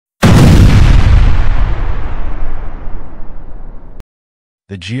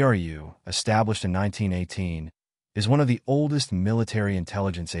The GRU, established in 1918, is one of the oldest military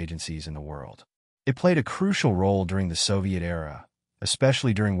intelligence agencies in the world. It played a crucial role during the Soviet era,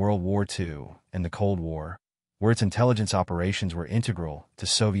 especially during World War II and the Cold War, where its intelligence operations were integral to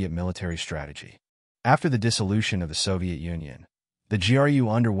Soviet military strategy. After the dissolution of the Soviet Union, the GRU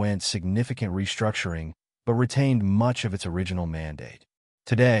underwent significant restructuring but retained much of its original mandate.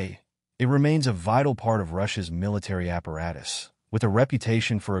 Today, it remains a vital part of Russia's military apparatus, with a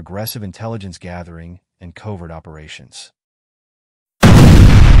reputation for aggressive intelligence gathering and covert operations.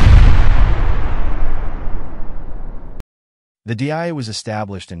 The DIA was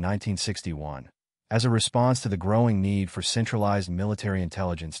established in 1961 as a response to the growing need for centralized military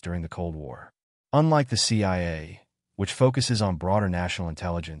intelligence during the Cold War. Unlike the CIA, which focuses on broader national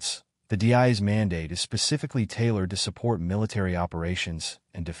intelligence, the DIA's mandate is specifically tailored to support military operations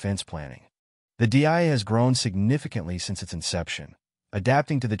and defense planning. The DIA has grown significantly since its inception,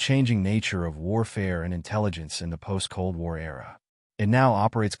 adapting to the changing nature of warfare and intelligence in the post-Cold War era. It now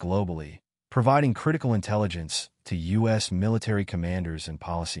operates globally, providing critical intelligence to U.S. military commanders and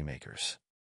policymakers.